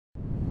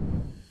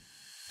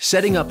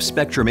Setting up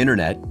Spectrum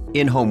Internet,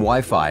 in-home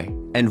Wi-Fi,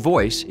 and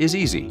voice is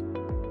easy.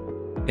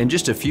 In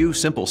just a few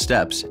simple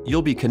steps,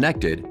 you'll be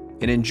connected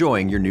and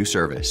enjoying your new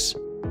service.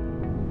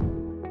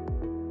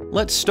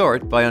 Let's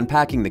start by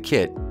unpacking the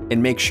kit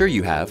and make sure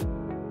you have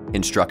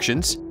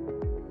instructions,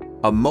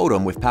 a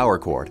modem with power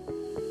cord,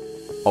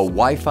 a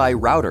Wi-Fi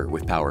router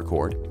with power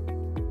cord,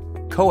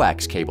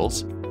 coax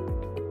cables,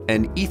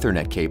 an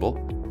Ethernet cable,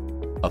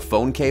 a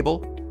phone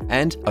cable,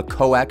 and a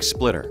coax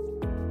splitter.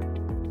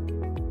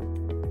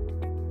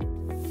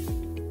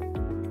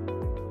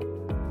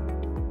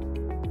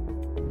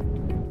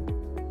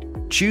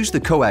 Choose the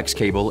coax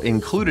cable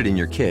included in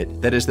your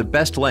kit that is the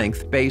best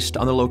length based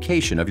on the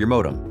location of your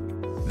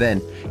modem.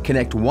 Then,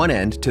 connect one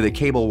end to the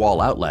cable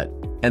wall outlet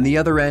and the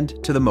other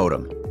end to the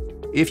modem.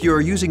 If you are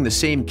using the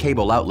same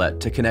cable outlet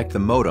to connect the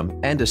modem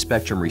and a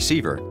Spectrum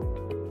receiver,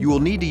 you will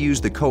need to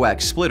use the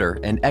coax splitter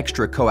and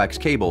extra coax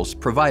cables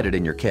provided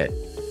in your kit.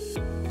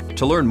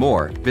 To learn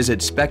more,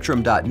 visit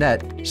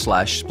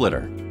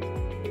spectrum.net/splitter.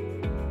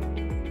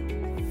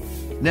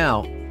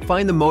 Now,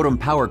 find the modem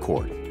power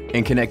cord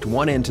and connect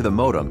one end to the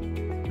modem,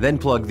 then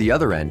plug the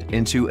other end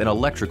into an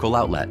electrical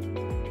outlet.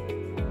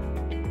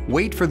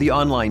 Wait for the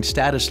online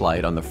status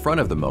light on the front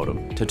of the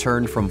modem to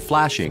turn from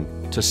flashing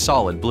to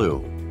solid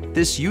blue.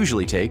 This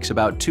usually takes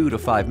about 2 to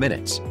 5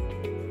 minutes,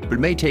 but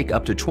may take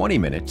up to 20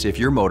 minutes if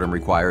your modem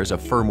requires a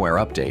firmware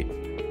update.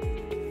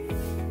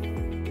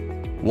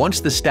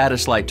 Once the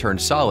status light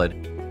turns solid,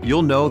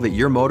 you'll know that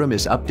your modem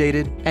is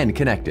updated and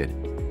connected.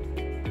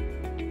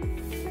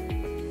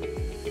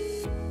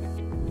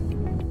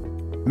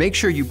 Make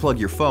sure you plug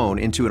your phone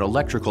into an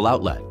electrical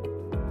outlet.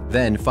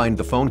 Then find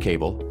the phone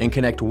cable and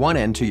connect one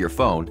end to your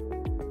phone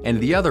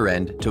and the other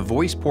end to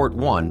voice port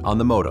 1 on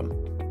the modem.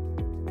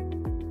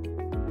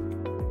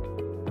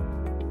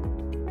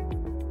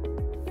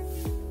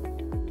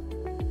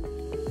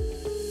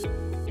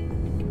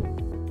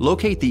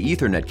 Locate the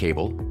Ethernet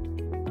cable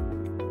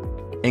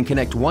and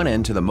connect one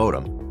end to the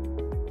modem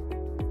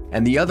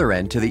and the other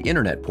end to the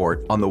Internet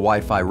port on the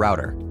Wi-Fi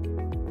router.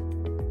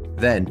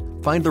 Then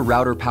find the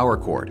router power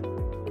cord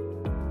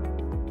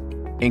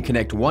and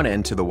connect one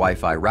end to the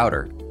Wi-Fi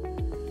router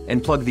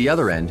and plug the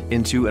other end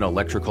into an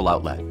electrical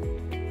outlet.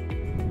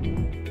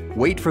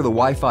 Wait for the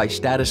Wi-Fi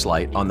status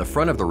light on the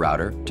front of the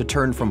router to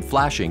turn from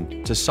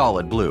flashing to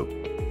solid blue.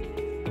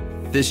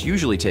 This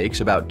usually takes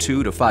about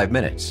 2 to 5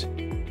 minutes,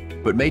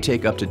 but may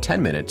take up to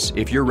 10 minutes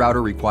if your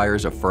router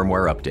requires a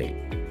firmware update.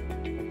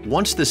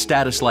 Once the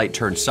status light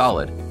turns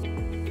solid,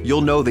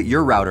 you'll know that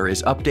your router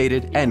is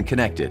updated and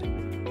connected.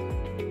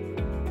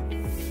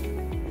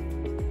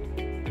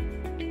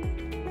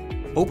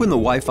 Open the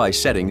Wi-Fi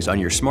settings on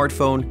your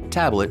smartphone,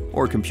 tablet,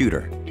 or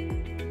computer.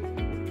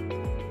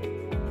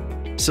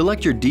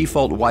 Select your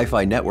default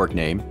Wi-Fi network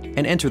name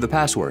and enter the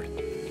password.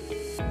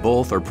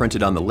 Both are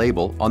printed on the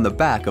label on the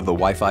back of the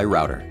Wi-Fi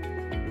router.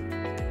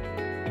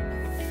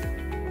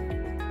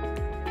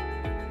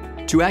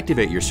 To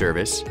activate your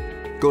service,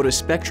 go to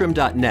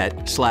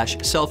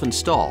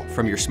spectrum.net/self-install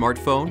from your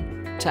smartphone,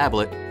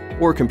 tablet,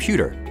 or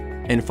computer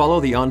and follow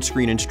the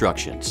on-screen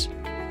instructions.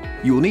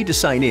 You will need to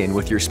sign in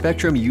with your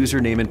Spectrum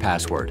username and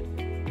password.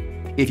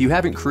 If you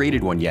haven't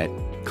created one yet,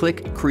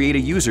 click Create a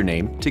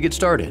Username to get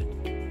started.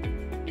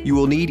 You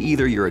will need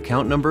either your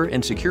account number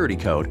and security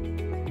code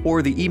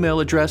or the email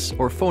address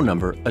or phone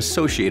number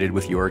associated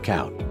with your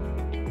account.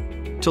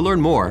 To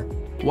learn more,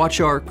 watch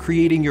our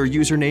Creating Your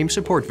Username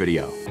support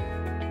video.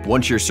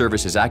 Once your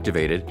service is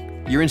activated,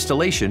 your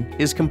installation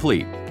is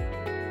complete.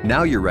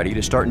 Now you're ready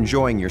to start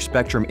enjoying your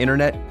Spectrum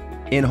Internet,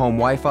 in-home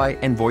Wi-Fi,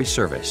 and voice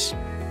service.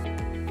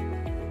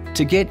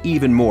 To get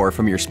even more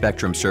from your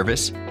Spectrum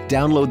service,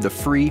 download the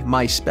free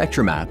My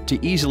Spectrum app to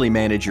easily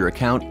manage your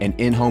account and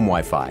in-home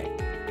Wi-Fi.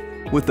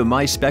 With the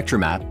My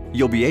Spectrum app,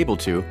 you'll be able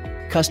to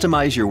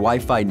customize your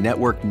Wi-Fi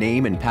network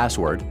name and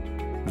password,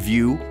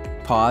 view,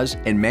 pause,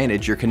 and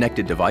manage your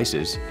connected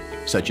devices,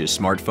 such as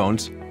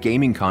smartphones,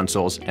 gaming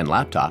consoles, and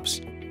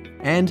laptops,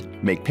 and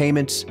make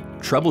payments,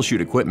 troubleshoot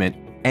equipment,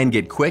 and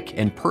get quick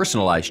and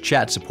personalized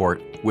chat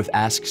support with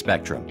Ask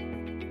Spectrum.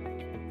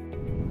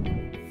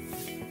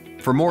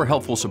 For more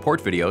helpful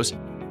support videos,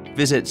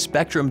 visit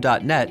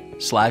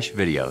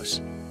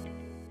spectrum.net/videos.